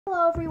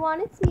Hello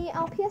everyone, it's me,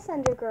 LPS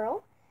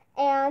Undergirl,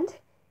 and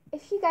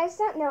if you guys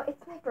don't know,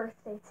 it's my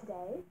birthday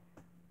today.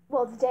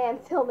 Well, the day I'm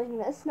filming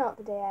this, not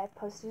the day I've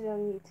posted it on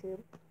YouTube.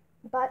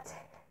 But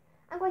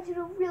I'm going to do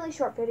a really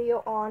short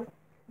video on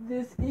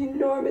this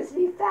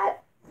enormously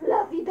fat,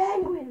 fluffy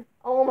penguin.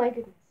 Oh my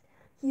goodness,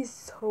 he's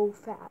so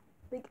fat.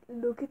 Like,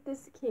 look at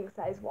this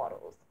king-size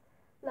waddles.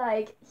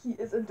 Like, he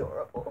is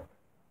adorable.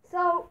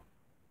 So,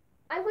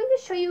 I'm going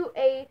to show you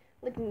a,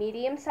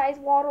 medium-sized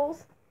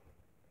waddles.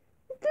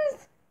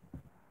 This.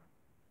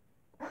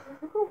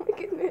 Oh my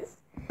goodness.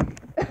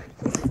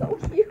 He's so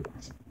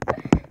huge.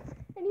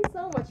 And he's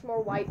so much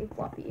more white and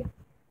fluffy.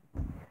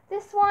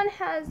 This one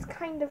has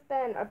kind of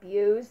been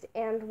abused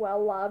and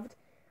well loved.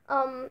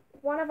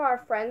 One of our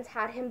friends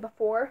had him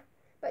before,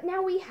 but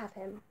now we have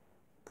him.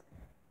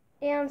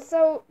 And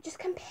so just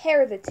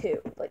compare the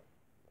two.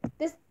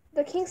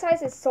 The king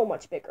size is so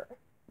much bigger.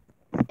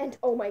 And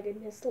oh my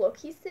goodness, look,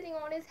 he's sitting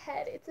on his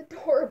head. It's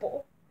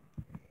adorable.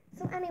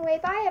 So anyway,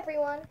 bye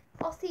everyone.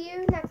 I'll see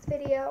you next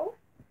video.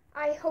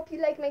 I hope you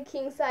like my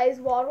king-size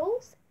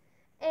waddles,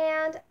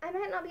 and I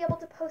might not be able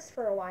to post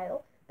for a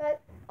while,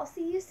 but I'll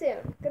see you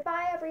soon.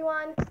 Goodbye,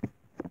 everyone.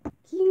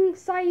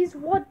 King-size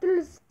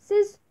waddles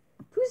says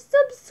to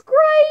subscribe.